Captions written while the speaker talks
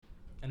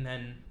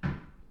and then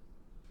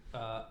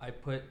I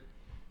put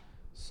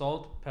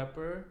salt,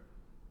 pepper,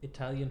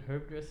 Italian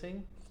herb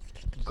dressing,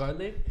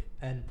 garlic,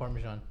 and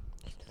Parmesan,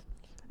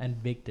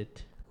 and baked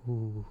it.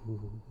 Ooh.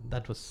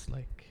 That was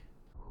like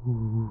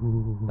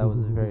That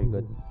was very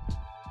good.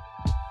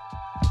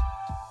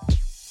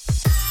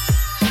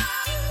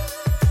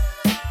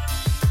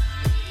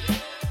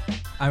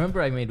 I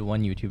remember I made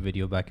one YouTube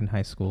video back in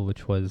high school,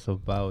 which was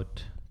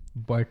about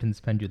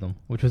Barton's pendulum,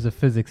 which was a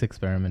physics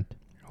experiment.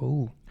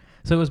 Oh.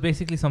 So it was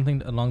basically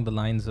something along the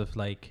lines of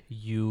like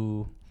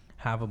you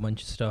have a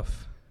bunch of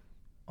stuff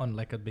on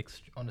like a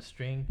on a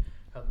string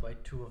held by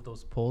two of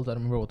those poles. I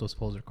don't remember what those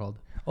poles are called.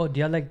 Oh, do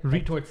you have like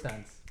Retort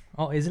stands.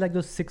 Oh, is it like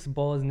those 6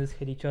 balls and just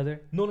hit each other?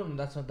 No,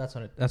 that's not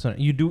it. That's not it.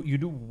 You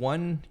do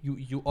one.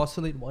 You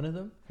oscillate one of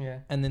them, Yeah.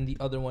 and then the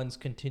other ones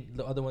continue.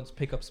 The other ones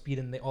pick up speed,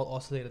 and they all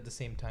oscillate at the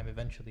same time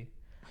eventually.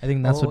 I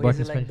think that's what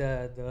is Barton's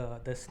it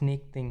like the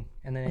snake thing,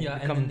 and then yeah, it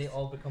and becomes, then they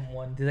all become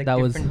one. there's like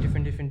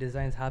that different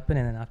designs happen,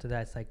 and then after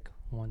that it's like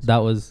one. that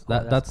was Oh,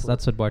 that that's cool.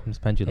 that's what Barton's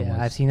pendulum Yeah,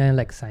 was. I've seen that in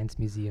like science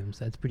museums.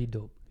 That's pretty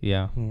dope.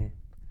 Yeah. Yeah.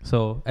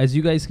 So as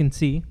you guys can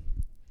see,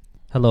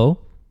 hello,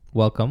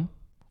 welcome.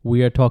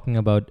 We are talking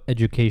about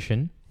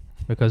education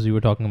because we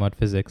were talking about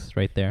physics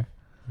right there.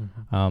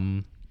 Mm-hmm.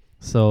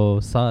 So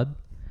Saad,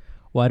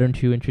 why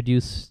don't you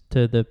introduce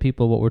to the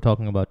people what we're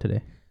talking about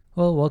today?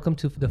 Well, welcome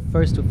to the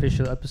first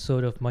official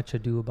episode of Much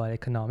Ado About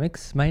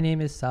Economics. My name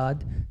is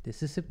Saad.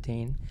 This is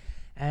Sibtain.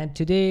 And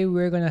today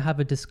we're going to have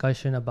a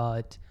discussion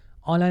about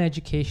online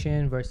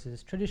education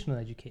versus traditional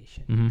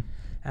education. Mm-hmm.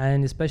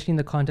 And especially in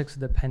the context of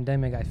the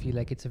pandemic, I feel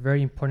like it's a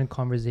very important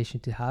conversation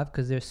to have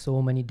because there's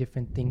so many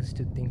different things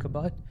to think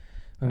about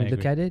when I we look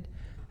agree. at it.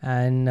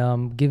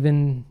 And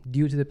given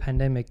due to the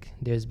pandemic,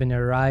 there's been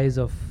a rise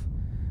of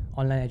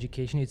online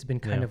education. It's been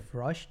kind Yeah. of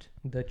rushed,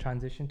 the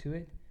transition to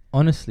it.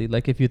 Honestly,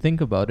 like if you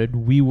think about it,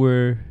 we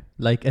were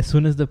like as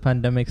soon as the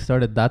pandemic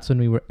started, that's when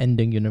we were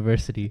ending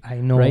university. I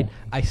know. Right?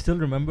 I still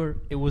remember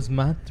it was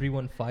Math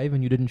 315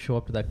 and you didn't show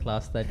up to that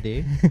class that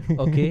day.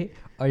 Okay?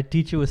 Our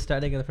teacher was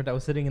standing in the front, I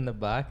was sitting in the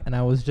back, and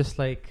I was just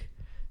like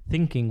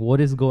thinking, what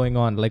is going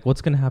on? Like,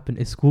 what's going to happen?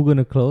 Is school going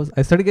to close?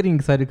 I started getting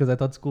excited because I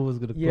thought school was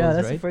going to Yeah, close,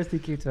 that's right? the first thing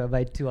came to my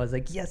mind too. I was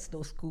like, yes,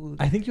 no school.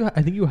 I think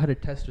you had a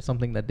test or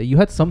something that day. You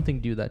had something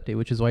due that day,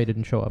 which is why you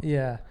didn't show up.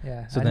 Yeah. So I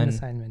had an then-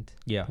 assignment.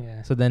 Yeah.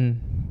 Yeah. So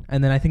then,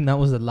 and then I think that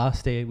was the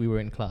last day we were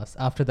in class.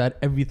 After that,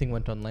 everything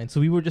went online. So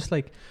we were just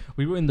like,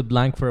 we were in the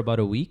blank for about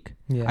a week.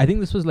 Yeah. I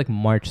think this was like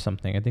March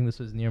something. I think this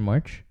was near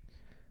March.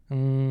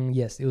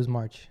 Yes, it was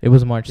March. It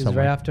was March It was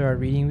somewhere. right after our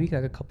reading week,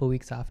 like a couple of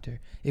weeks after.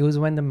 It was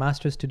when the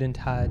master student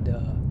had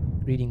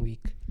reading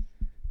week.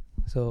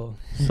 So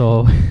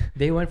So,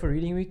 they went for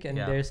reading week and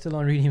Yeah. they're still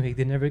on reading week.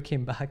 They never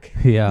came back.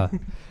 yeah.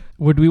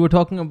 We were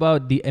talking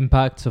about the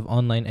impacts of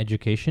online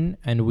education,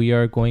 and we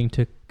are going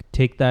to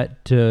take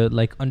that to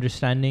like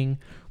understanding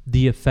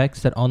the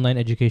effects that online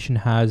education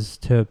has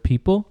to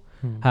people,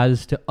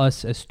 has to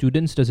us as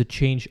students. Does it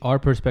change our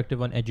perspective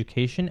on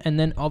education? And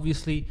then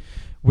obviously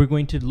we're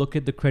going to look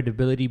at the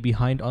credibility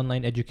behind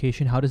online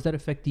education. How does that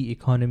affect the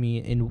economy?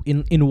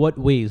 In what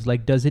ways?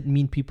 Like, does it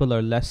mean people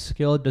are less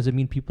skilled? Does it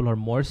mean people are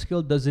more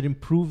skilled? Does it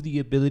improve the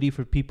ability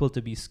for people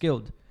to be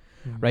skilled,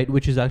 right?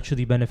 Which is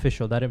actually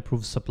beneficial. That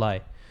improves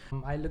supply.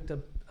 I looked up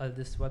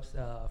this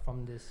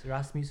from this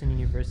Rasmussen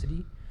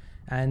University,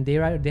 and they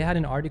had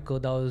an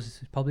article that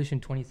was published in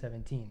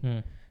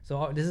 2017.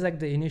 So this is like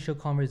the initial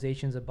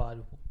conversations about,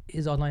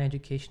 is online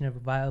education a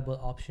viable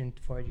option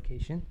for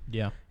education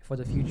Yeah. for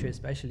the future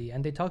especially?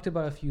 And they talked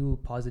about a few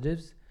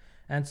positives.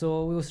 And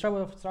so we will start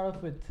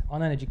off with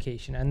online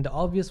education. And the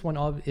obvious one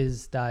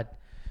is that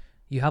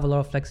you have a lot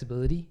of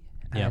flexibility.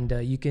 Yeah. And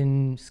you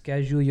can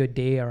schedule your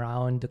day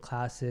around the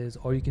classes,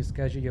 or you can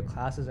schedule your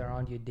classes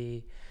around your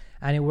day.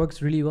 And it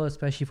works really well,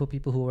 especially for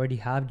people who already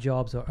have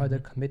jobs or other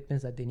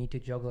commitments that they need to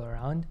juggle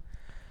around.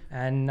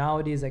 And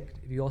nowadays, like,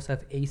 we also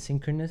have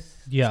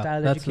asynchronous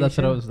style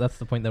education. That's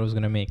the point that I was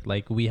gonna make.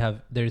 Like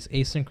there's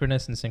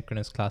asynchronous and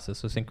synchronous classes.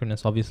 So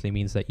synchronous obviously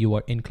means that you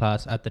are in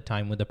class at the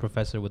time with the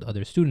professor with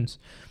other students.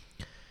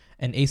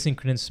 And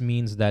asynchronous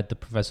means that the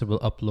professor will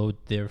upload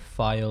their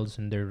files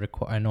and their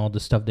and all the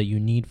stuff that you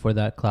need for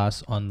that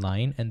class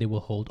online, and they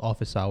will hold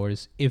office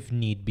hours if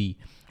need be.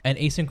 And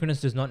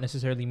asynchronous does not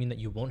necessarily mean that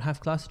you won't have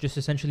class. It just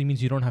essentially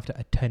means you don't have to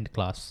attend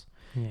class.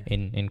 Yeah.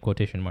 In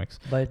quotation marks.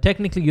 But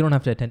Technically, you don't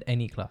have to attend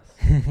any class.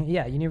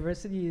 yeah,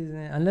 university is,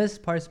 unless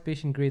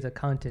participation grades are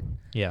counted,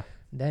 Yeah.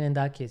 then in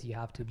that case you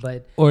have to.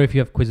 But Or if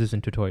you have quizzes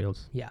and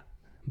tutorials. yeah.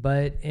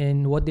 But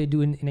in what they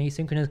do in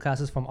asynchronous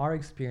classes, from our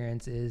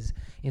experience, is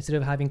instead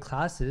of having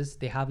classes,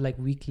 they have like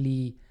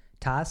weekly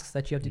tasks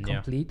that you have to Yeah.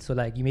 complete. So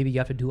like you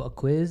have to do a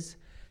quiz,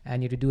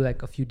 and you have to do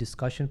like a few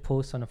discussion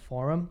posts on a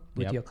forum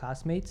with Yep. your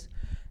classmates.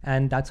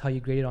 And that's how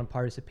you grade it on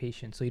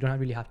participation. So you don't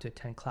really have to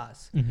attend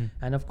class.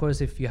 And of course,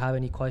 if you have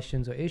any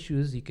questions or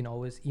issues, you can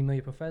always email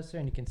your professor,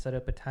 and you can set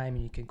up a time,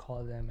 and you can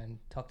call them and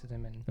talk to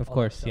them. And Of all that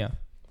course, stuff. yeah.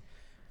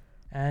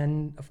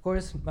 And of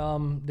course,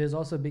 there's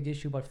also a big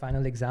issue about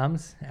final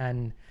exams.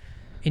 And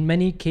In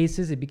many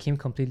cases, it became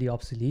completely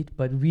obsolete,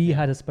 but we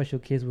had a special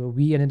case where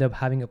we ended up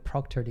having a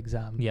proctored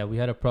exam. Yeah, we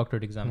had a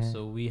proctored exam,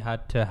 so we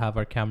had to have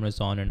our cameras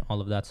on and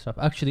all of that stuff.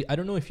 Actually, I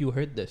don't know if you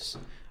heard this,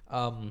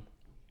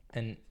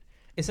 and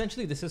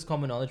essentially this is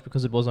common knowledge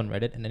because it was on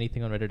Reddit, and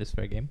anything on Reddit is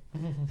fair game.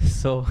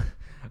 So,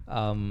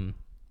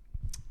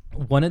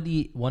 one of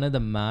the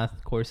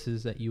math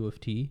courses at U of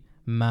T,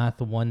 Math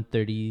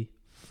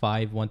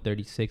 135,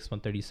 136,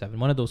 137.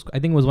 One of those, I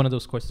think it was one of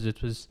those courses.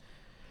 It was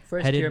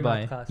First headed year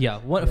by math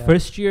classes.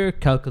 first year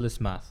calculus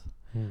math.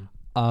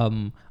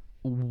 I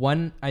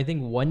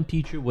think one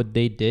teacher, what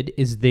they did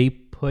is they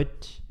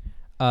put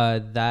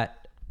the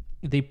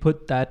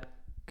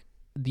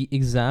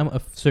exam,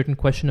 a certain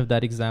question of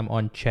that exam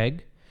on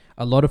Chegg.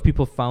 A lot of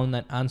people found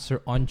that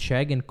answer on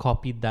Chegg and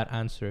copied that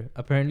answer.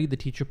 Apparently the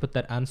teacher put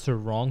that answer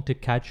wrong to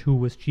catch who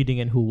was cheating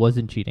and who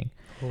wasn't cheating.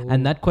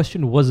 And that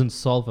question wasn't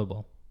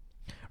solvable,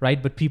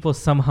 right? But people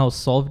somehow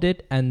solved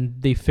it, and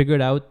they figured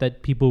out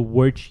that people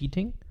were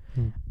cheating.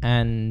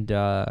 And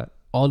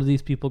all of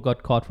these people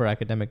got caught for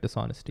academic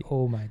dishonesty.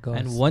 Oh my god!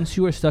 And once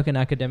you are stuck in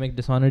academic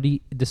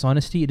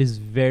dishonesty, it is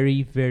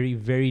very, very,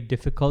 very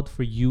difficult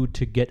for you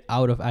to get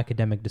out of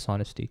academic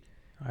dishonesty.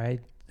 All right,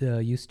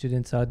 you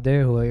students out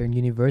there who are in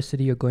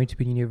university or going to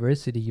be in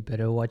university, you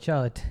better watch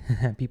out.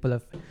 People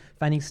are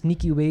finding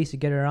sneaky ways to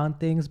get around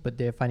things, but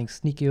they're finding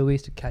sneakier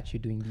ways to catch you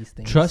doing these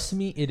things. Trust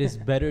me, it is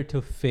better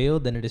to fail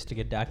than it is to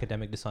get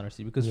academic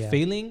dishonesty, because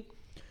failing,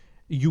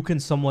 you can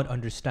somewhat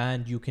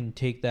understand. You can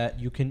take that.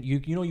 You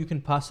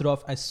can pass it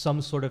off as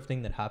some sort of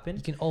thing that happened.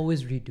 You can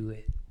always redo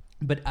it.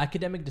 But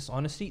academic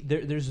dishonesty,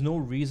 there's no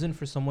reason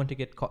for someone to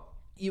get caught.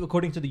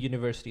 According to the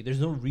university, there's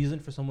no reason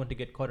for someone to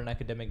get caught in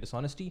academic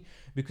dishonesty,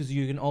 because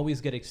you can always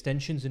get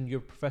extensions, and your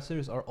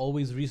professors are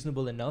always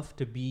reasonable enough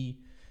to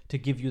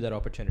give you that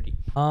opportunity.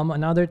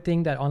 Another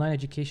thing that online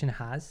education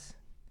has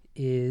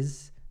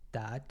is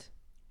that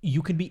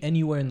you can be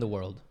anywhere in the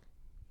world.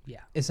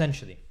 Yeah.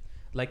 Essentially.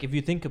 Like, if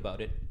you think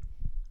about it,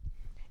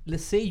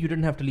 let's say you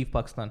didn't have to leave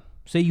Pakistan.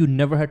 Say you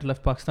never had to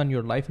leave Pakistan.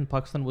 Your life in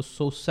Pakistan was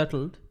so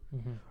settled,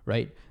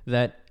 right,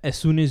 that as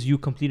soon as you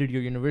completed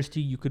your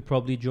university, you could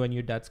probably join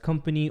your dad's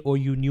company, or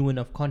you knew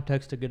enough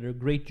context to get a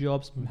great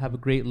job, have a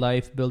great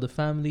life, build a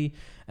family,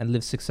 and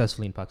live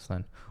successfully in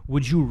Pakistan.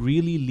 Would you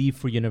really leave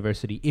for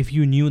university if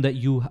you knew that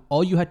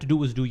all you had to do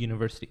was do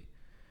university,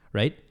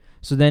 right?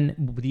 So then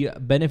the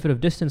benefit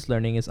of distance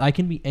learning is I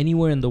can be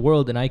anywhere in the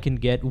world and I can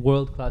get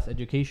world-class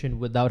education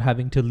without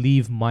having to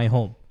leave my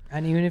home.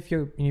 And even if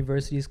your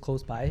university is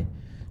close by,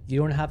 you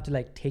don't have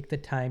to take the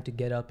time to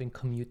get up and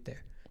commute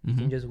there. You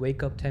can just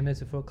wake up 10 minutes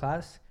before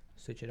class,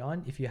 switch it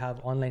on. If you have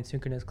online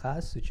synchronous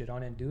class, switch it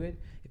on and do it.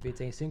 If it's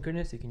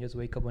asynchronous, you can just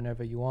wake up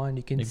whenever you want.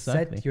 You can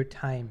set your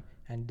time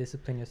and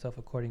discipline yourself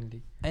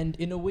accordingly. And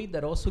in a way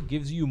that also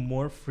gives you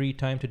more free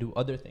time to do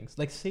other things.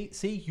 Like say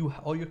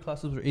all your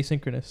classes were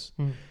asynchronous.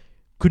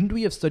 Couldn't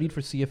we have studied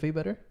for CFA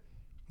better?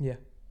 Yeah.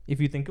 If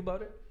you think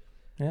about it?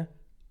 Yeah.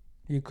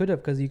 You could have,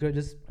 because you could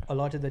have just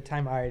allotted the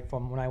time. All right,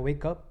 from when I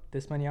wake up,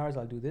 this many hours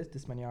I'll do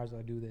this many hours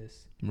I'll do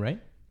this. Right.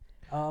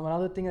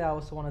 Another thing that I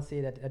also want to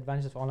say that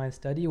advantage of online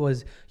study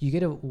was you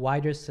get a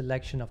wider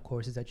selection of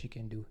courses that you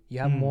can do. You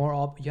have more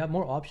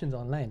options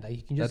online. Like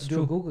you can just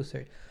do a Google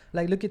search.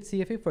 Like look at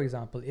CFA, for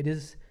example.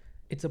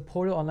 It's a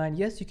portal online.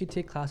 Yes, you can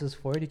take classes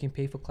for it. You can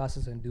pay for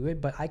classes and do it.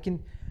 But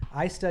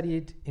I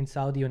studied in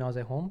Saudi when I was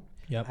at home.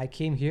 Yep. I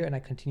came here and I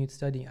continued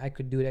studying. I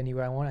could do it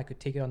anywhere I want. I could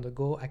take it on the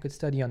go. I could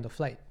study on the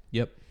flight.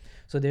 Yep.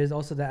 So there's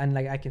also that, and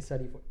I can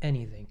study for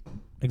anything.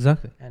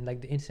 Exactly. And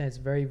the internet is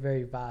very,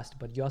 very vast,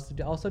 but you also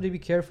have to be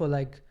careful.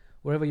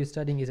 Wherever you're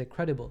studying, is it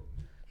credible?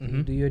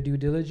 You do your due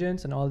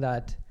diligence and all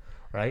that.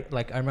 Right.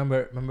 Like I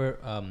remember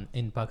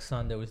in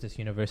Pakistan there was this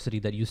university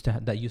that used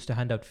to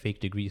hand out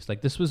fake degrees.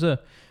 Like this was a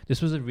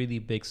really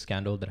big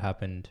scandal that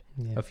happened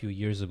a few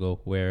years ago,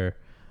 where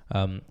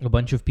a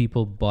bunch of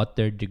people bought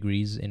their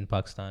degrees in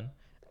Pakistan.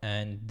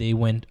 And they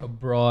went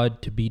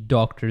abroad to be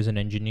doctors and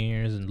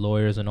engineers and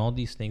lawyers and all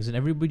these things. And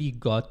everybody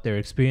got their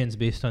experience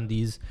based on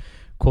these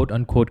quote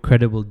unquote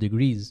credible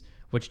degrees,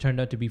 which turned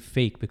out to be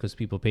fake because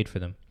people paid for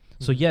them.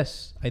 So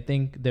yes, I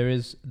think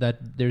there's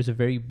a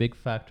very big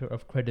factor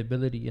of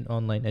credibility in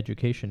online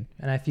education.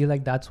 And I feel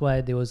like that's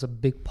why there was a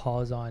big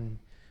pause on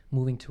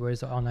moving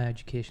towards online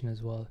education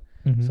as well.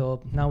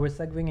 So now we're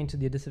segueing into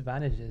the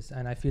disadvantages.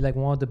 And I feel like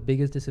one of the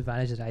biggest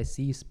disadvantages I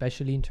see,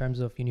 especially in terms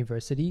of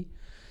university,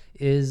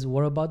 is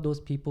what about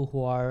those people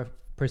who are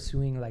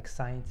pursuing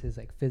sciences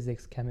like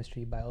physics,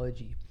 chemistry,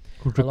 biology,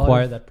 who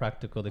require that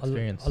practical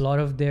experience. A lot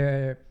of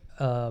their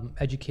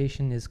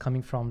education is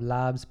coming from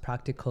labs,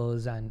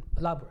 practicals, and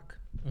lab work.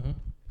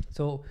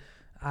 So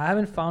I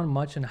haven't found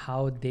much on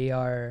how they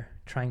are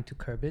trying to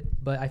curb it,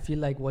 but I feel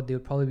like what they'll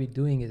probably be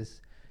doing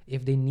is,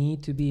 if they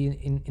need to be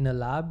in a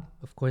lab,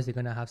 of course they're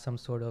going to have some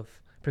sort of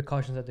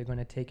precautions that they're going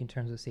to take in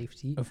terms of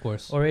safety. Of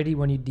course. Already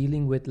when you're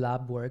dealing with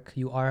lab work,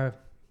 you are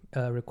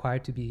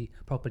required to be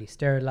properly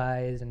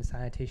sterilized, and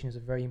sanitation is a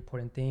very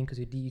important thing, because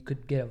you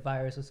could get a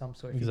virus of some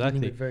sort if you're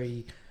dealing with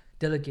very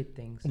delicate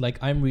things. Like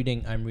I'm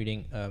reading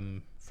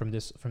from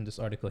this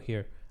article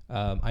here.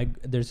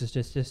 There's a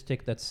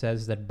statistic that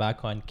says that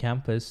back on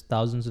campus,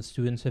 thousands of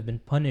students have been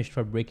punished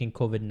for breaking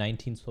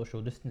COVID-19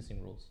 social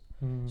distancing rules.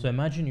 So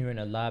imagine you're in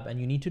a lab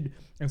and you need to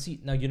and see,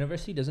 now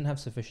university doesn't have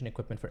sufficient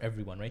equipment for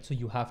everyone, right? So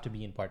you have to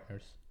be in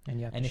partners.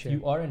 And If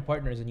you are in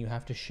partners, and you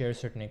have to share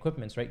certain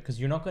equipments, right? Because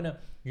you're not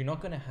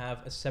gonna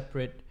have a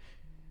separate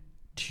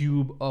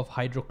tube of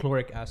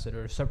hydrochloric acid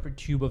or a separate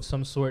tube of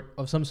some sort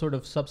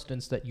of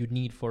substance that you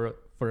need for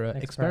a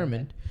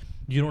experiment.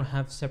 You don't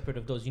have separate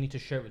of those. You need to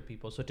share it with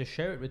people. So to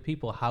share it with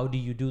people, how do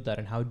you do that,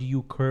 and how do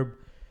you curb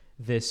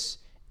this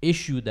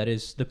issue that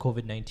is the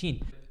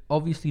COVID-19?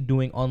 Obviously,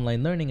 doing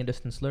online learning and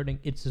distance learning,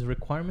 it's a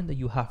requirement that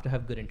you have to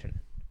have good internet.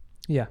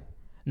 Yeah.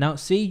 Now,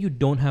 say you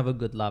don't have a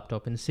good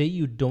laptop, and say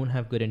you don't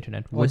have good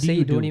internet. Or say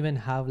you don't even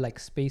have like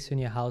space in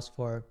your house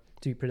to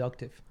be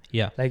productive.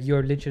 Yeah. Like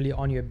you're literally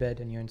on your bed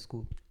and you're in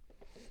school.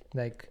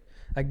 Like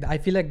I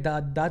feel like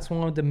that's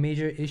one of the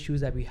major issues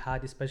that we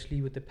had,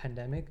 especially with the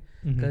pandemic,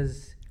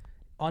 because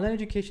online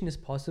education is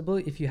possible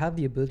if you have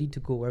the ability to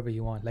go wherever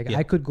you want. Like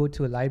I could go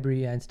to a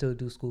library and still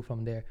do school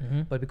from there.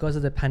 But because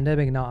of the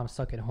pandemic, now I'm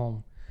stuck at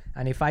home.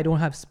 And if I don't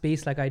have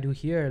space like I do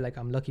here, like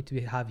I'm lucky to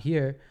have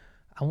here,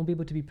 I won't be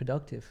able to be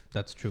productive.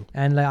 That's true.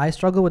 And like I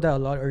struggled with that a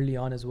lot early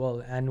on as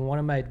well. And one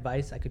of my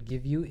advice I could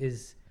give you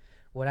is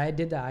what I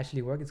did that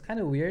actually worked. It's kind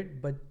of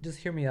weird, but just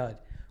hear me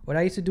out. What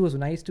I used to do is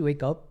when I used to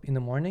wake up in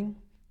the morning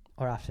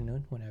or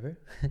afternoon, whenever,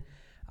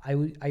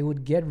 I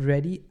would get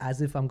ready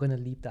as if I'm going to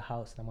leave the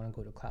house and I'm going to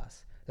go to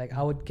class. Like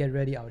I would get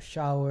ready, I would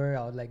shower,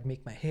 I would like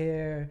make my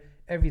hair,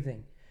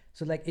 everything.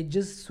 So like it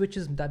just switch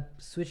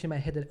in my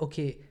head that,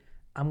 okay,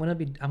 I'm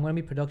gonna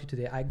be productive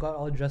today. I got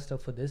all dressed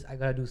up for this. I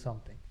gotta do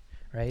something,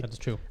 right? That's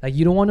true. Like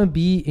you don't want to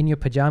be in your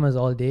pajamas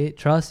all day.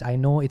 Trust, I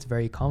know it's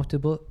very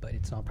comfortable, but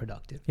it's not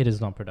productive. It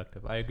is not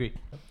productive. I agree.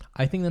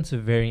 I think that's a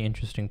very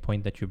interesting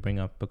point that you bring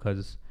up,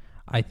 because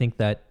I think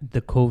that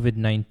the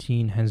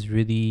COVID-19 has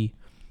really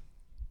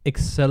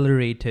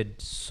accelerated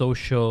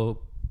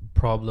social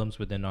problems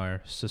within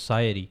our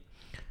society,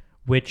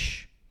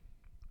 which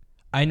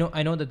I know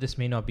that this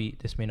may not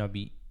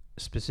be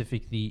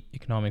specifically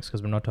economics,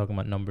 because we're not talking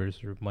about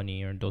numbers or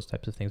money or those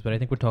types of things, but I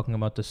think we're talking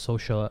about the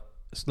social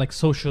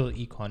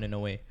econ in a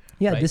way.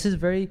 Yeah,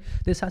 right?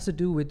 This has to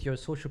do with your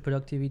social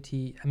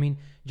productivity. I mean,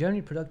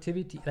 generally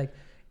productivity, like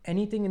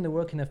anything in the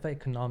world can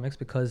affect economics,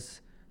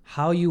 because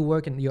how you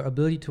work and your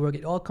ability to work,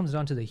 it all comes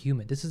down to the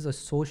human. This is a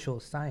social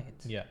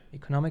science. Yeah.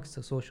 Economics is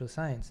a social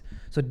science.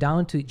 So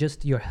down to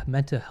just your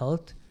mental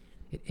health,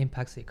 it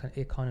impacts the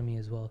economy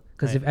as well.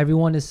 Because if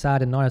everyone is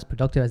sad and not as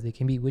productive as they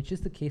can be, which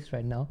is the case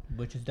right now,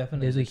 which is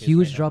definitely there's a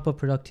huge drop of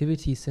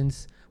productivity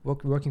since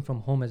working from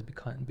home has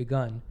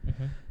begun.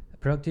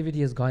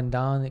 Productivity has gone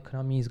down, the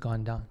economy has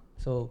gone down.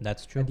 So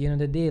that's true. At the end of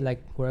the day,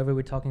 like wherever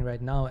we're talking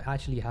right now, it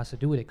actually has to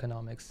do with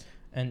economics.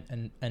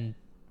 And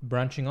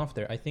branching off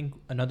there, I think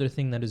another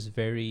thing that is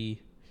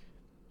very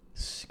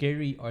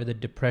scary are the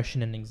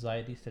depression and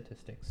anxiety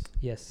statistics.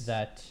 Yes.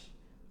 That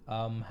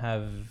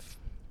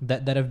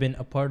have been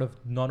a part of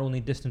not only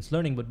distance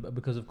learning, but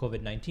because of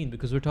COVID-19,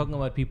 because we're talking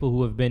about people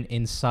who have been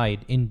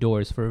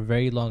indoors for a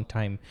very long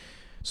time.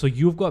 So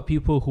you've got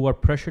people who are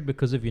pressured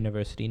because of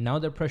university. Now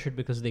they're pressured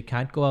because they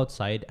can't go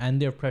outside,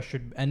 and they're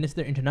pressured. And if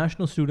they're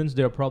international students,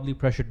 they're probably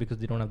pressured because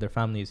they don't have their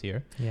families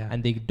here. Yeah.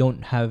 And they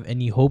don't have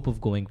any hope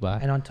of going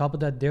back. And on top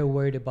of that, they're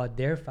worried about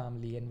their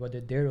family and whether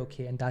they're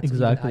okay. And that's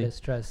exactly even added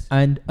stress.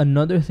 And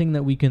another thing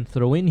that we can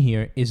throw in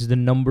here is the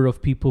number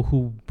of people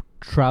who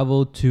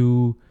travel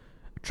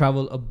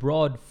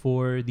abroad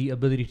for the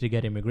ability to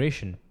get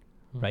immigration,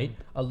 right?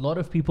 A lot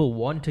of people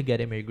want to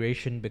get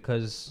immigration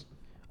because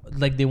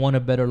like they want a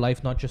better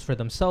life, not just for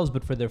themselves,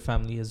 but for their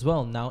family as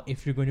well. Now,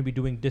 if you're going to be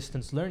doing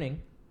distance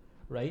learning,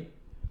 right,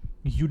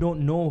 you don't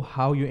know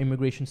how your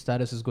immigration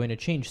status is going to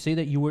change. Say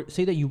that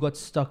you got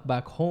stuck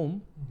back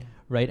home,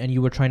 right, and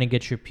you were trying to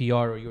get your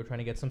PR, or you were trying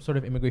to get some sort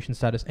of immigration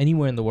status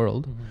anywhere in the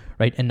world,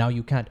 right, and now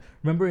you can't.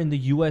 Remember in the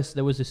US,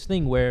 there was this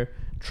thing where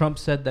Trump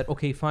said that,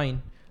 okay,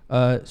 fine,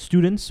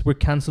 students, we're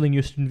canceling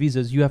your student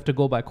visas. You have to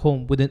go back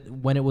home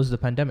when it was the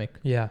pandemic.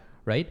 Yeah.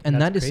 Right?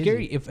 And that is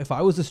scary. If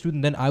I was a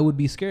student, then I would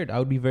be scared. I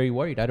would be very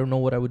worried. I don't know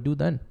what I would do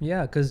then.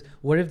 Yeah, because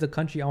what if the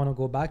country I want to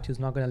go back to is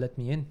not going to let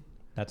me in?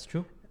 That's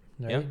true.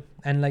 Right? Yeah.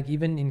 And like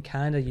even in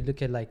Canada, you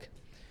look at like,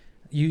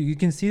 you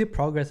can see the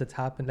progress that's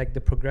happened, like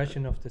the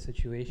progression of the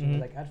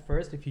situation. Like at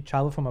first, if you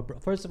travel from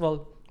abroad, first of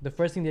all, the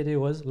first thing they did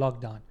was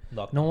lockdown.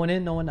 No one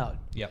in, no one out.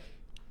 Yeah.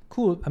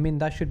 Cool. I mean,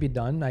 that should be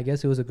done. I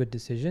guess it was a good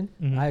decision.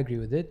 I agree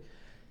with it.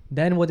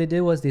 Then what they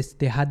did was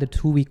they had the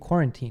 2-week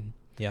quarantine.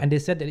 Yeah. And they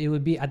said that it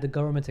would be at the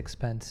government's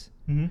expense.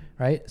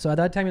 Right? So at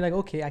that time, you're like,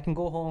 okay, I can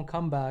go home,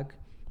 come back.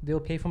 They'll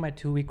pay for my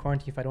 2-week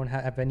quarantine if I don't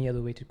have any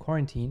other way to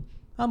quarantine.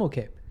 I'm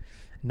okay.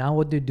 Now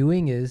what they're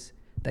doing is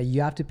that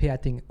you have to pay, I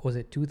think, was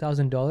it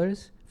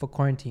 $2,000 for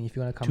quarantine if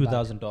you want to come back?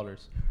 $2,000.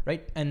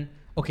 Right? And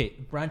okay,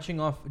 branching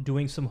off,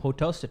 doing some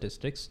hotel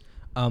statistics,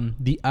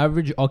 the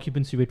average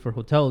occupancy rate for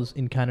hotels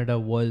in Canada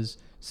was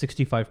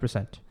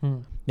 65%.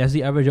 That's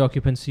the average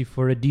occupancy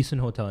for a decent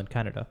hotel in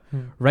Canada.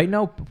 Right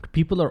now,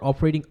 people are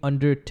operating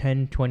under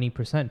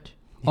 10-20%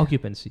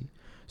 occupancy.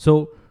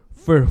 So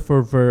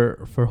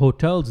for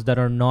hotels that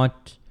are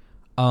not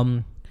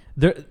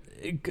they're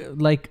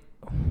like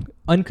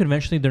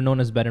unconventionally they're known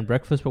as bed and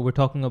breakfast, but we're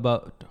talking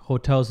about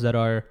hotels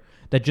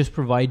that just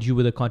provide you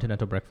with a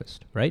continental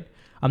breakfast, right?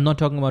 I'm not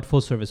talking about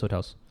full service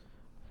hotels.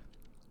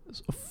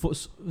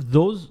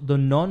 The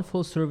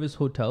non-full service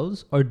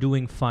hotels are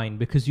doing fine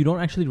because you don't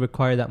actually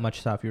require that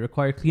much staff. You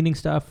require cleaning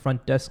staff,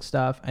 front desk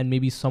staff, and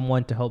maybe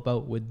someone to help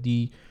out with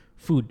the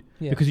food.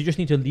 Yeah. Because you just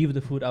need to leave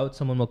the food out.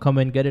 Someone will come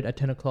in, get it at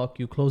 10 o'clock.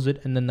 You close it,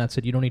 and then that's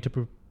it. You don't need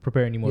to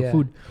prepare any more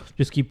food.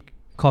 Just keep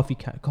coffee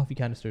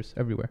canisters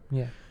everywhere.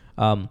 Yeah.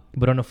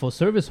 But on a full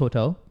service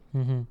hotel,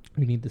 you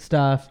need the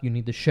staff, you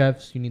need the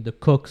chefs, you need the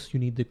cooks, you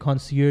need the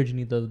concierge, you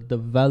need the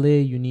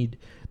valet, you need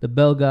the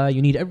bell guy,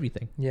 you need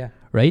everything. Yeah.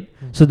 Right?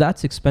 So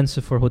that's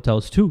expensive for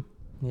hotels too.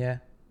 Yeah.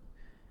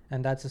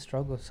 And that's a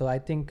struggle. So I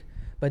think,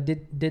 but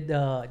did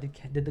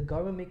the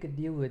government make a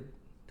deal with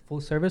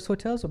full service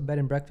hotels or bed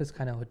and breakfast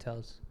kind of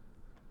hotels?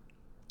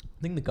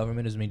 I think the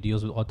government has made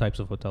deals with all types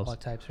of hotels. All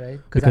types, right?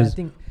 Because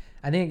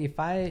I think if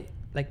I,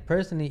 like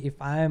personally,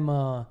 if I'm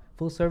a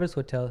full service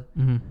hotel,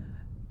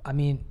 I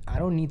mean, I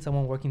don't need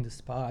someone working the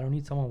spa. I don't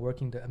need someone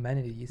working the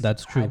amenities.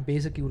 That's true. I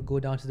basically would go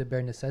down to the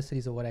bare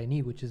necessities of what I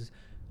need, which is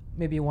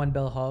maybe one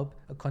bellhop,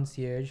 a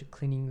concierge,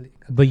 cleaning.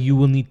 But you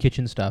will need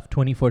kitchen staff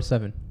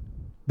 24/7,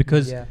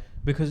 because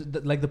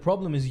the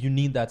problem is you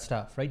need that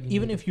staff, right?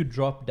 Even if you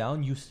drop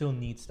down, you still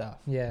need staff.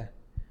 Yeah,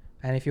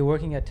 and if you're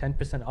working at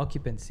 10%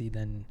 occupancy,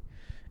 then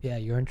yeah,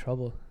 you're in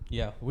trouble.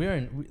 Yeah,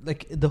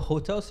 the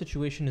hotel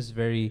situation is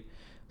very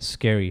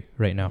scary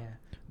right now. Yeah.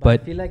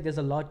 But I feel like there's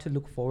a lot to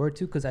look forward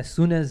to, because as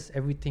soon as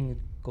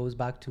everything goes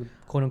back to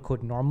quote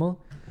unquote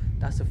normal,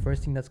 that's the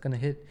first thing that's going to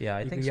hit. Yeah,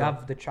 I think so. You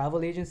have the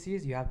travel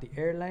agencies, you have the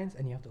airlines,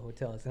 and you have the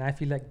hotels. And I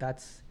feel like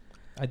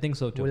I think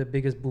so too, where the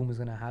biggest boom is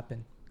going to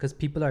happen, because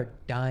people are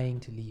dying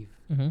to leave.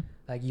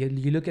 Like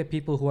you look at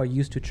people who are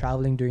used to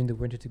traveling during the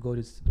winter to go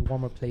to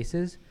warmer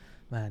places,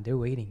 man, they're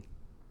waiting.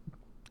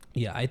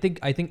 Yeah, I think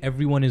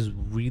everyone is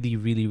really,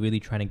 really, really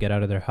trying to get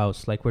out of their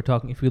house. Like we're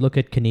talking, if you look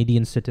at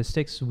Canadian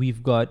statistics,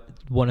 we've got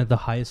one of the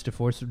highest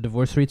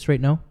divorce rates right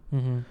now,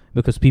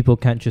 because people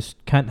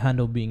can't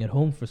handle being at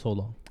home for so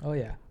long. Oh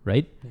yeah.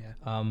 Right.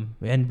 Yeah.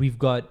 And we've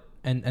got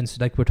and so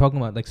like we're talking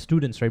about like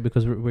students, right?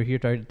 Because we're here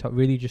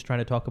really just trying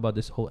to talk about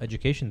this whole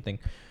education thing.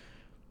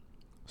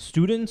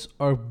 Students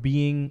are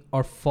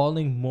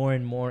falling more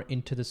and more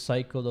into the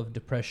cycle of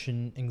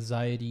depression,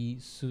 anxiety,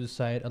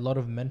 suicide, a lot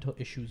of mental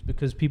issues,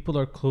 because people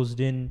are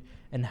closed in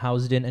and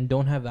housed in and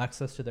don't have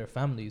access to their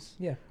families.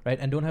 Yeah. Right.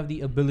 And don't have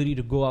the ability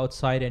to go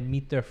outside and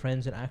meet their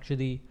friends and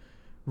actually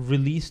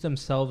release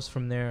themselves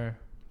from their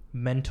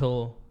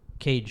mental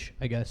cage,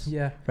 I guess.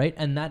 Yeah. Right.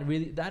 And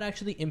that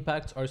actually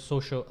impacts our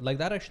social, like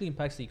that actually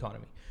impacts the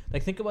economy.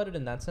 Like think about it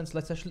in that sense.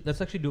 Let's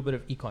actually do a bit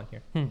of econ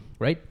here.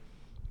 Right.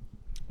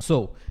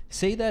 So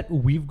say that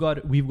we've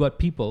got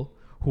people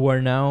who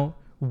are now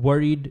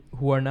worried,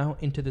 who are now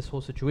into this whole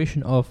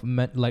situation of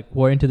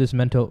who are into this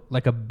mental,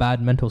 like a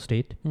bad mental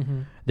state.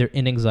 They're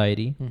in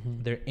anxiety,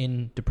 they're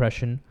in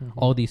depression,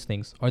 all these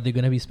things. Are they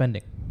going to be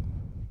spending?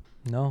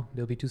 No,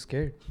 they'll be too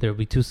scared. They'll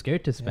be too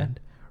scared to spend,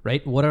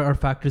 right? What are our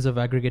factors of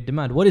aggregate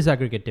demand? What is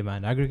aggregate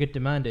demand? Aggregate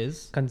demand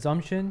is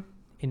consumption,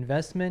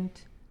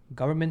 investment,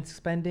 government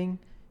spending,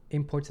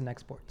 imports and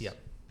exports. Yeah.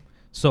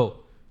 So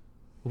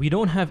we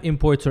don't have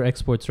imports or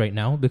exports right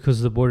now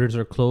because the borders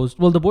are closed.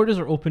 Well, the borders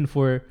are open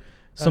for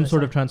some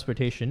sort of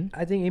transportation.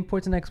 I think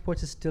imports and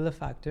exports is still a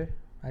factor.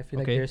 I feel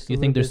like they're still. You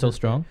think they're still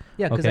strong?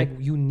 Yeah, because like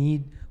you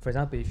need, for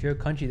example, if you're a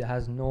country that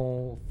has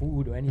no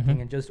food or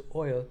anything and just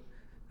oil,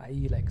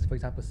 i.e. like for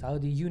example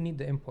Saudi, you need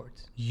the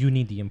imports. You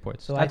need the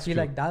imports. So that's I feel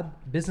like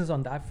that business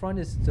on that front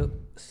is still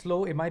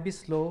slow. It might be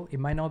slow. It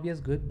might not be as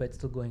good, but it's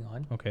still going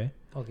on. Okay.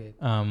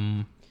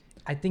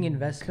 I think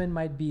investment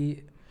might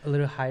be a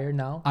little higher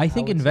now. I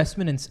think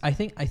investment and I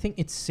think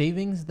it's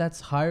savings that's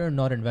higher,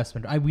 not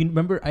investment. I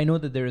know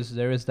that there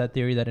is that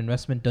theory that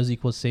investment does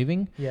equal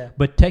saving. Yeah.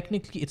 But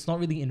technically, it's not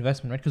really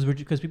investment, right?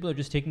 Because people are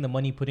just taking the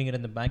money, putting it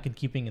in the bank, and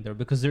keeping it there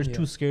because they're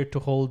too scared to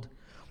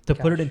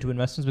put it into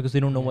investments because they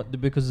don't know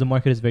because the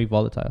market is very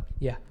volatile.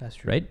 Yeah, that's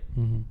true. Right.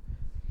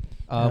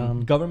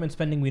 Government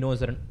spending we know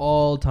is at an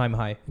all-time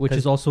high, which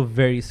is also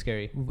very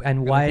scary.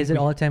 And why is it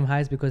all-time high?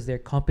 Is because they're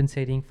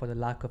compensating for the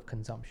lack of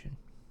consumption.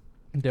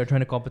 They're trying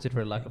to compensate for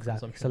a lack of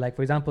consumption. So like,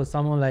 for example,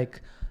 someone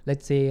like,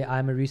 let's say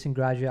I'm a recent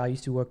graduate, I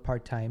used to work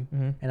part-time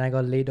and I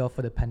got laid off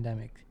for the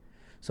pandemic.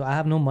 So I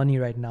have no money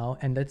right now.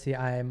 And let's say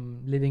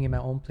I'm living in my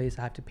own place.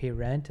 I have to pay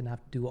rent and I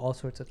have to do all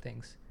sorts of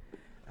things.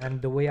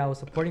 And the way I was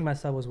supporting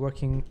myself was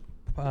working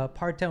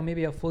part-time,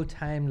 maybe a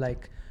full-time,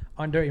 like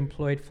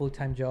underemployed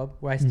full-time job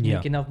where I still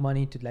make enough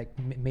money to like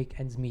make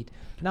ends meet.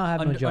 Now I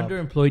have no job.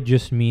 Underemployed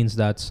just means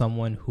that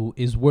someone who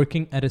is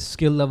working at a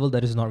skill level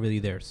that is not really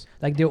theirs.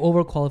 Like they're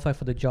overqualified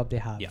for the job they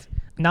have. Yeah.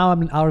 Now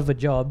I'm out of a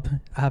job.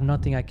 I have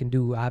nothing I can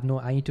do. I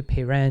need to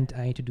pay rent.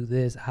 I need to do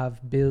this. I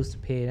have bills to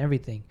pay and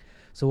everything.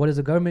 So what does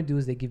the government do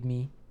is they give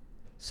me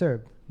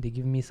CERB. They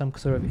give me some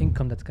sort of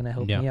income that's going to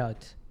help me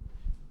out.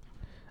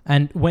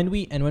 And when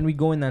we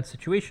go in that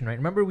situation, right?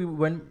 Remember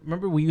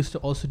we used to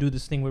also do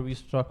this thing where we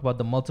used to talk about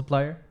the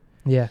multiplier.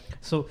 Yeah.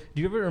 So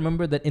do you ever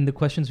remember that in the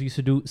questions we used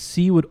to do,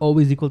 C would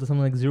always equal to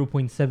something like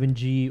 0.7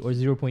 G or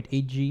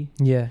 0.8 G?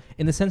 Yeah.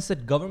 In the sense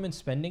that government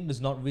spending does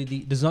not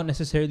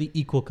necessarily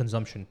equal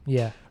consumption,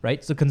 Yeah.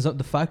 right? So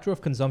the factor of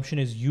consumption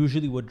is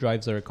usually what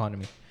drives our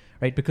economy,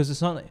 right? Because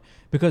it's not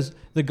because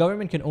the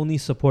government can only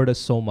support us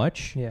so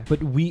much, Yeah. but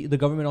the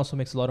government also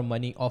makes a lot of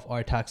money off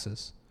our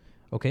taxes.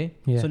 Okay?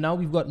 Yeah. So now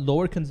we've got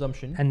lower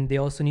consumption. And they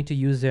also need to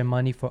use their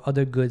money for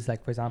other goods,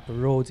 like, for example,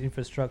 roads,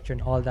 infrastructure,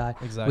 and all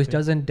that, Exactly. which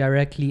doesn't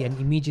directly and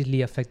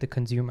immediately affect the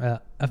consumer,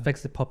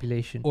 affects the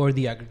population. Or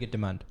the aggregate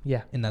demand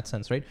Yeah. in that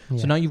sense, right? Yeah.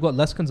 So now you've got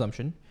less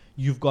consumption.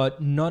 You've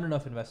got not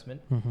enough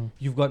investment. Mm-hmm.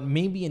 You've got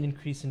maybe an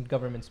increase in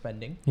government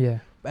spending. Yeah.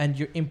 And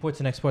your imports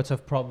and exports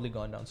have probably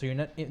gone down. So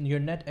your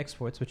net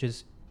exports, which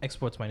is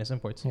exports minus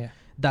imports, Yeah.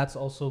 that's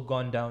also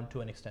gone down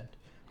to an extent.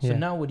 So Yeah.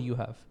 now what do you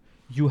have?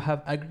 You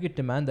have aggregate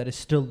demand that is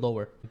still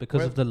lower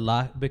because of the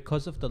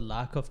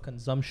lack of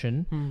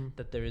consumption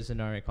that there is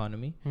in our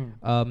economy.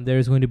 There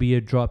is going to be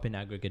a drop in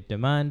aggregate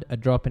demand. A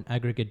drop in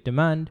aggregate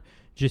demand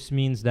just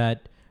means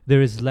that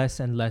there is less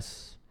and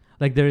less,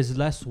 like there is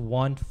less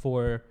want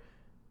for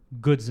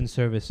goods and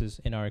services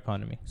in our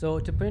economy. So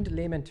to put into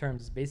layman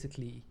terms,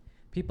 basically,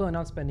 people are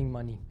not spending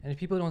money. And if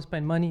people don't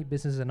spend money,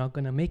 businesses are not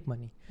going to make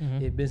money.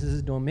 If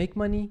businesses don't make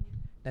money,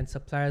 then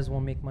suppliers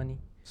won't make money.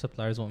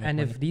 Suppliers won't make And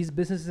money. if these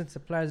businesses and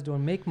suppliers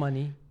don't make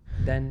money,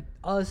 then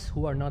us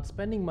who are not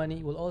spending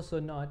money will also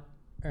not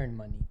earn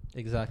money.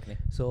 Exactly.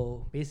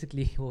 So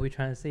basically, what we're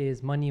trying to say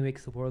is money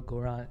makes the world go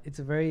round. It's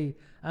a very,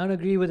 I don't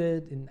agree with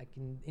it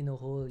in a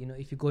whole,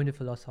 if you go into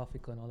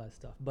philosophical and all that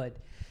stuff. But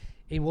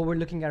in what we're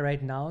looking at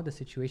right now, the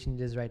situation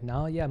it is right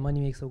now, yeah,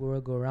 money makes the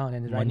world go round.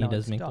 And right Money now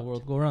does it's make the stopped.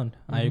 world go round.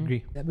 I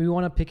agree. We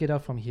want to pick it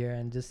up from here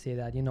and just say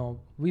that,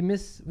 we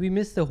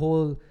miss the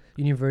whole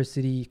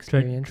university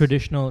experience.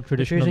 Traditional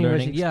Traditional learning.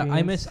 university Yeah,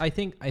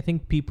 experience. I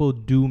think people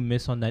do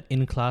miss on that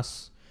in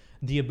class,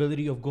 the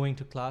ability of going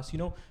to class,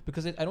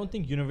 because I don't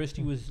think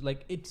university was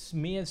like, it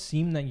may have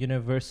seemed that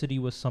university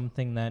was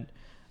something that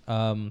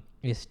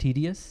is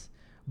tedious,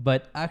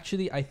 but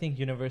actually I think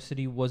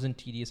university wasn't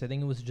tedious. I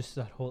think it was just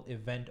that whole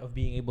event of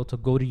being able to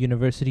go to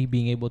university,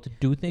 being able to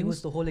do things. It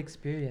was the whole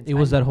experience. It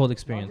was And that whole not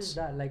experience. just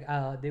that, like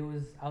I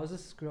was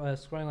just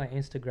scrolling on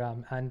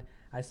Instagram and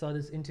I saw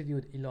this interview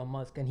with Elon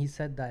Musk, and he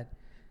said that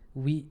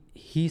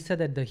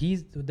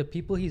the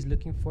people he's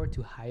looking for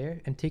to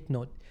hire, and take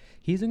note,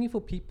 he's looking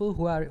for people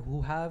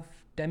who have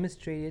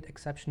demonstrated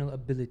exceptional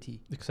ability.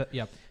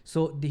 Yeah.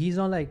 So he's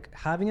not like,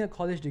 having a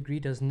college degree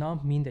does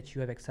not mean that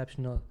you have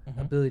exceptional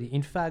ability.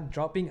 In fact,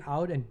 dropping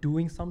out and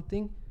doing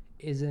something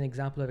is an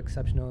example of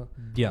exceptional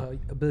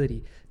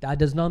ability. That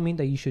does not mean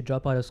that you should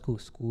drop out of school.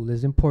 School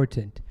is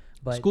important,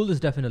 but School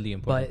is definitely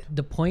important. but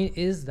the point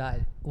is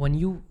that when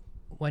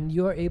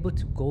you're able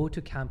to go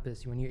to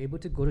campus, when you're able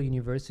to go to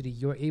university,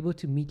 you're able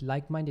to meet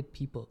like-minded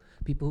people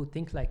who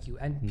think like you,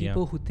 and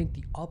people who think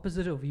the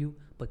opposite of you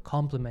but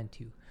complement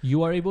you.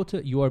 You are able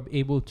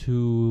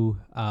to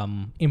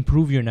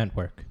improve your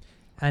network.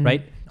 And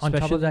right? on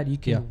top of that, you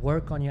can Yeah.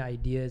 work on your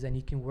ideas and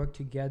you can work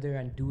together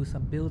and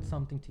build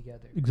something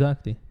together.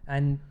 Exactly.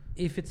 And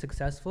if it's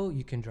successful,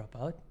 you can drop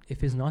out.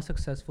 If it's not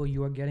successful,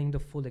 you are getting the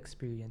full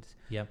experience.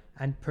 Yeah.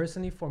 And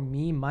personally, for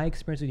me, my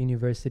experience with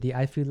university,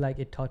 I feel like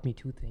it taught me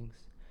two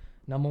things.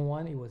 Number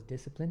one, it was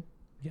discipline.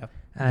 Yeah.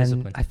 And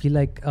Discipline. I feel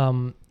like,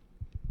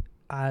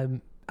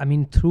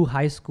 through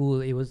high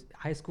school,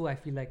 I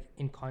feel like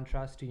in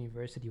contrast to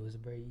university, it was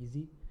very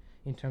easy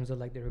in terms of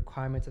like the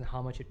requirements and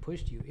how much it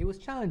pushed you. It was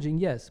challenging,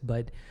 yes,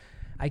 but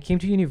I came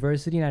to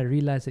university and I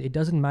realized that it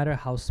doesn't matter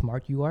how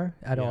smart you are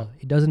at all.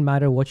 It doesn't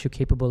matter what you're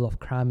capable of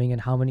cramming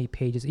and how many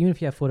pages, even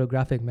if you have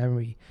photographic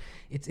memory.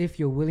 It's if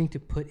you're willing to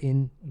put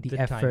in the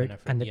effort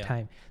and the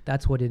time.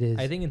 That's what it is.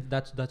 I think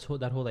that's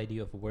that whole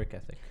idea of work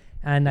ethic.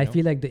 And I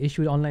feel like the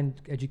issue with online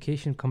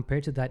education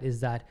compared to that is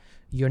that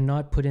you're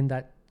not put in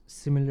that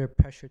similar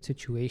pressured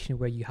situation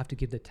where you have to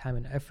give the time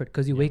and effort,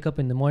 because you wake up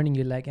in the morning,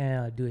 you're like,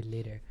 I'll do it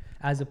later.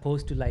 As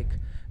opposed to like,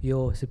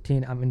 yo,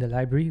 Septine, I'm in the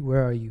library.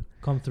 Where are you?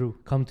 Come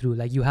through.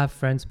 Like you have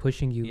friends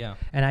pushing you. Yeah.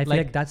 And I feel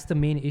like that's the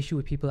main issue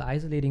with people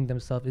isolating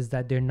themselves, is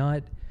that they're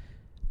not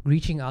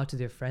reaching out to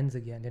their friends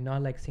again. They're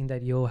not like saying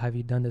that, yo, have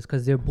you done this?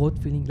 Because they're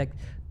both feeling like,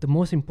 the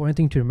most important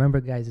thing to remember,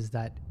 guys, is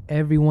that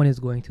everyone is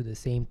going through the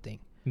same thing.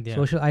 Yeah.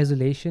 Social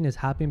isolation is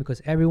happening because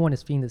everyone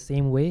is feeling the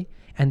same way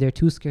and they're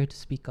too scared to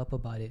speak up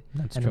about it.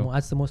 That's true.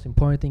 That's the most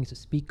important thing, is to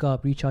speak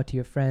up, reach out to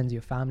your friends,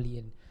 your family,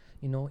 and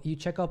you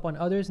check up on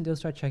others and they'll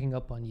start checking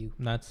up on you.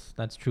 That's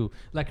true.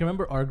 Like,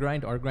 remember our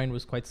grind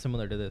was quite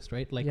similar to this,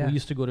 right? Like we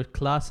used to go to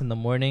class in the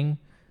morning.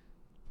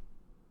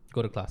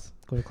 Go to class.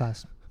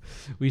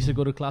 We used to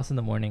go to class in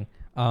the morning.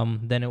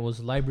 Then it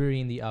was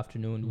library in the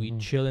afternoon. We'll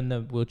chill in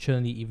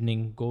the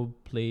evening, go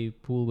play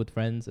pool with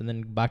friends, and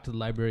then back to the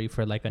library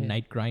for like a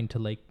night grind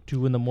till like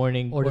 2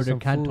 a.m. Order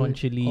Canton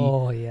chili.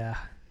 Oh yeah.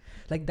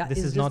 Like that This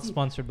is just not the-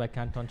 sponsored by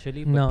Canton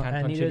Chili, but No, and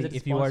Canton neither is Chili, it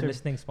if you are sponsored-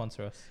 listening,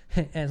 sponsor us.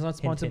 and it's not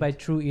sponsored by hint.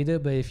 True either,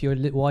 but if you're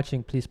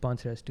watching, please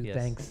sponsor us too. Yes.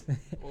 Thanks.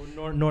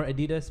 nor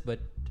Adidas, but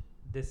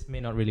this may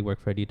not really work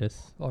for Adidas.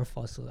 Or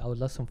Fossil. I would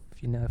love some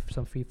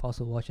free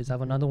Fossil watches. I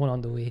have another one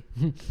on the way.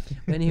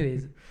 But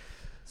anyways,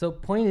 so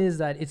point is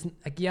that it's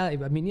like, yeah,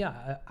 I mean,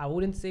 yeah, I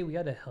wouldn't say we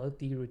had a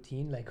healthy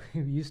routine. Like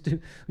we used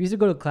to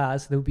go to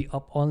class, they would be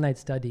up all night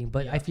studying,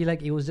 but Yeah. I feel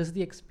like it was just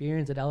the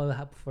experience that I will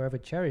have forever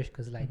cherish,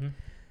 because like Mhm.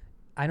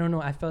 I don't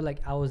know, I felt like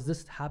I was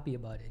just happy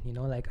about it, you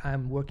know, like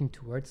I'm working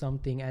towards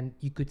something, and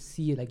you could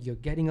see like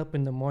you're getting up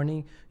in the morning,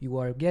 you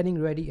are getting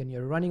ready, and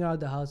you're running out of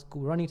the house,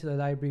 running to the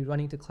library,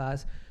 running to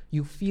class.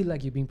 You feel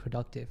like you're being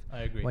productive.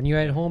 I agree. When you're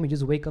at home, you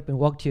just wake up and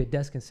walk to your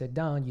desk and sit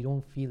down, you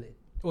don't feel it.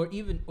 Or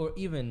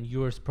even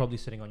you're probably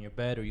sitting on your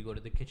bed, or you go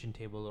to the kitchen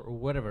table, or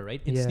whatever,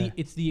 right? Yeah.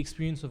 It's the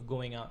experience of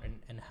going out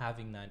and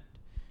having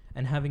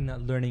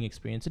that learning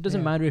experience. It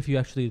doesn't Yeah. matter if you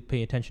actually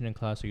pay attention in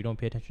class or you don't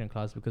pay attention in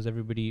class, because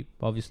everybody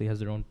obviously has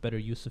their own better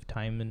use of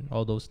time and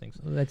all those things.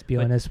 Let's be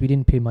But- honest, we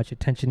didn't pay much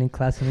attention in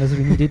class unless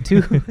we needed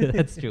to.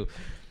 That's true.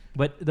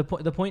 But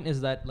the point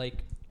is that like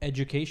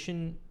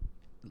education,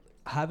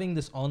 having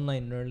this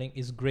online learning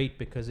is great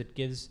because it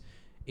gives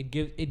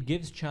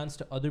chance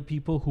to other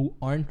people who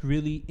aren't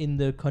really in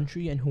the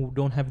country and who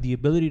don't have the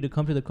ability to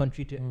come to the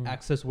country to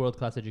access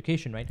world-class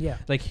education, right? Yeah.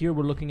 Like here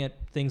we're looking at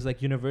things like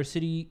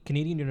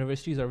Canadian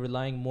universities are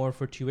relying more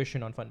for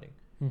tuition on funding,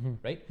 Mm-hmm.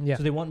 right? Yeah.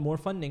 So they want more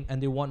funding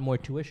and they want more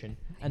tuition.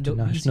 And the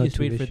International easiest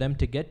way for tuition. them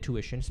to get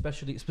tuition,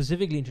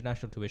 specifically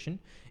international tuition,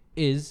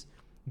 is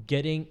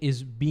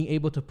being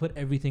able to put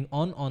everything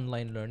on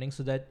online learning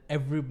so that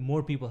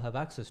more people have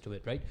access to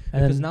it, right?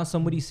 And Because then- now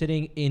somebody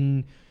sitting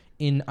in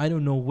I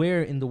don't know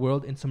where in the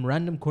world, in some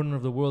random corner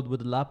of the world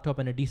with a laptop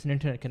and a decent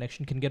internet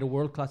connection, can get a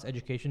world-class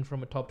education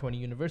from a top 20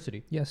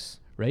 university, Yes.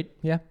 right?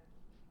 Yeah.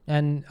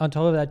 And on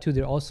top of that too,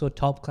 there are also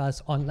top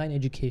class online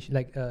education,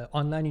 like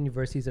online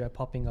universities that are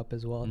popping up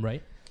as well.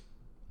 Right.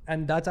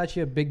 And that's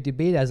actually a big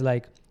debate, as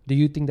like, do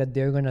you think that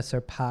they're going to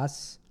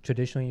surpass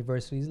traditional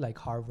universities like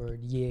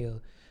Harvard,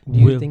 Yale? Do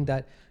you Will. think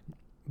that,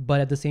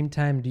 but at the same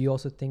time, do you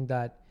also think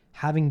that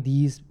having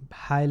these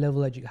high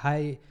level,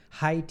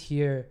 high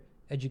tier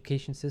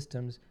education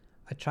systems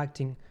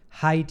attracting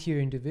high tier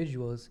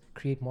individuals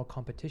create more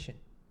competition?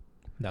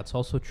 That's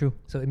also true.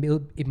 So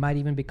it might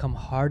even become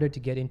harder to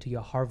get into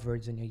your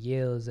Harvards and your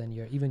Yales and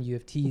your even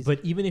UFTs. But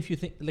even if you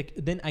think like,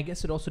 then I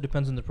guess it also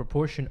depends on the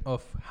proportion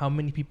of how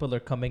many people are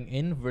coming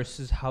in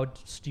versus how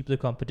steep the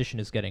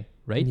competition is getting,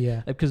 right?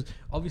 Yeah. Because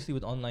obviously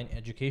with online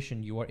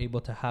education, you are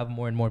able to have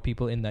more and more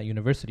people in that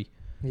university.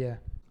 Yeah.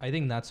 I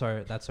think that's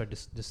our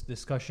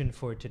discussion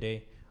for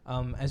today.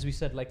 As we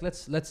said, like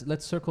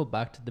let's circle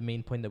back to the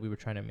main point that we were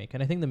trying to make,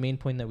 and I think the main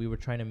point that we were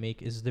trying to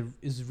make is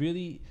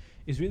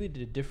really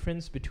the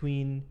difference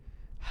between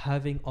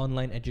having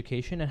online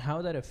education and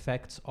how that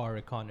affects our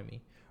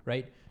economy,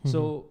 right? Mm-hmm.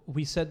 So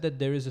we said that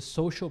there is a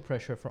social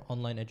pressure for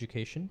online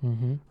education,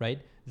 Mm-hmm. right?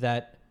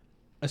 That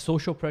a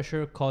social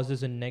pressure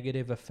causes a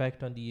negative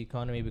effect on the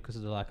economy because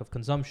of the lack of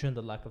consumption,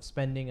 the lack of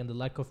spending, and the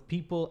lack of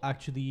people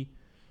actually,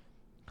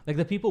 like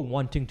the people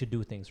wanting to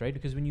do things, right?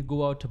 Because when you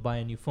go out to buy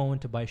a new phone,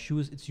 to buy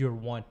shoes, it's your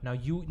want. Now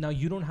you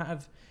don't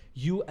have,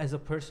 you as a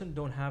person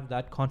don't have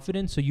that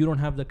confidence, so you don't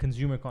have the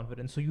consumer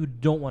confidence, so you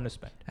don't want to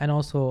spend. And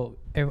also,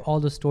 all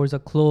the stores are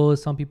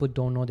closed. Some people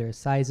don't know their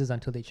sizes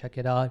until they check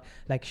it out.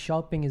 Like,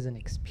 shopping is an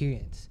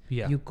experience.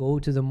 Yeah. You go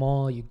to the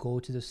mall, you go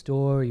to the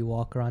store, you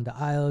walk around the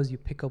aisles, you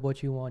pick up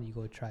what you want, you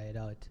go try it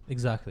out.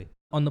 Exactly.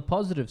 On the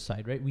positive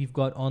side, right, we've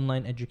got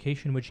online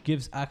education, which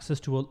gives access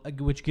to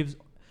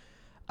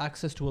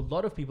a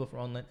lot of people for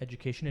online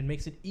education. It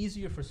makes it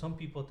easier for some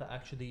people to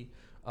actually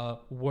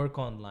work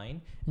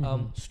online.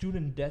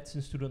 Student debts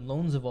and student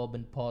loans have all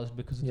been paused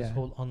because of this Yeah.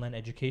 whole online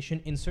education.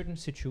 In certain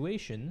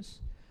situations,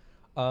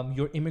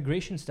 your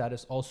immigration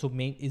status also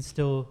is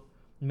still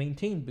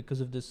maintained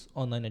because of this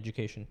online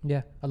education.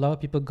 Yeah, a lot of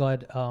people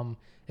got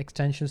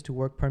extensions to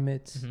work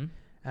permits.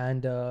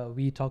 And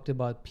we talked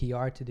about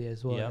PR today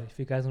as well. Yeah. If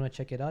you guys want to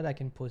check it out, I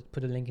can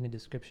put a link in the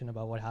description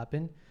about what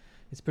happened.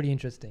 It's pretty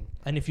interesting.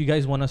 And if you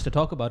guys want us to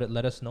talk about it,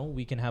 let us know.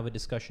 We can have a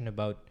discussion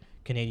about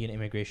Canadian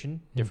immigration,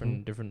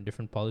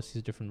 different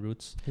policies, different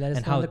routes, Let us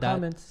and know in how the that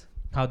comments.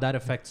 how that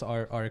affects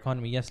our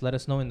economy. Yes, let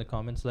us know in the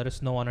comments. Let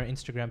us know on our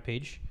Instagram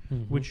page,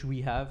 which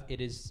we have.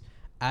 It is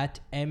at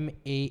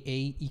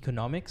MAA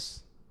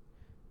Economics.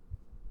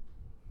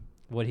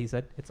 What he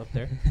said, it's up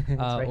there,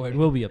 right or it there.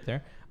 will be up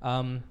there.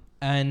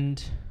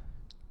 And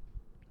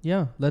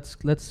yeah, let's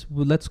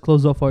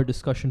close off our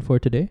discussion for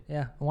today.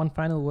 Yeah, one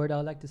final word I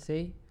would like to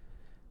say.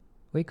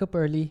 Wake up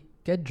early,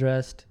 get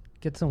dressed,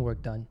 get some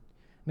work done.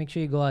 Make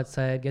sure you go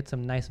outside, get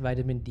some nice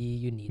vitamin D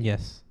you need.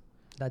 Yes.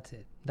 That's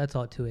it. That's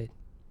all to it.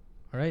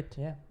 All right.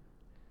 Yeah.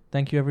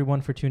 Thank you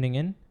everyone for tuning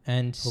in,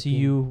 and Hope see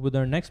you with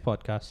our next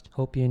podcast.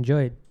 Hope you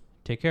enjoyed.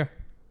 Take care.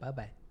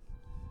 Bye-bye.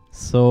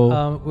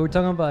 So We were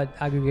talking about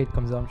aggregate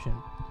consumption.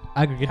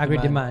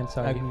 Aggregate demand,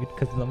 sorry. Aggregate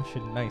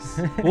consumption. Nice.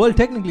 Well,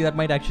 technically, that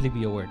might actually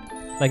be a word.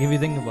 Like if you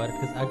think about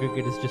it, because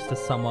aggregate is just a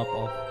sum up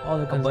of all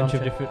the a bunch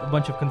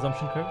of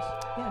consumption curves.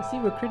 Yeah, see,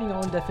 we're creating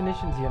our own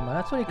definitions here, man.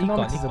 That's what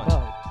economics is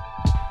about.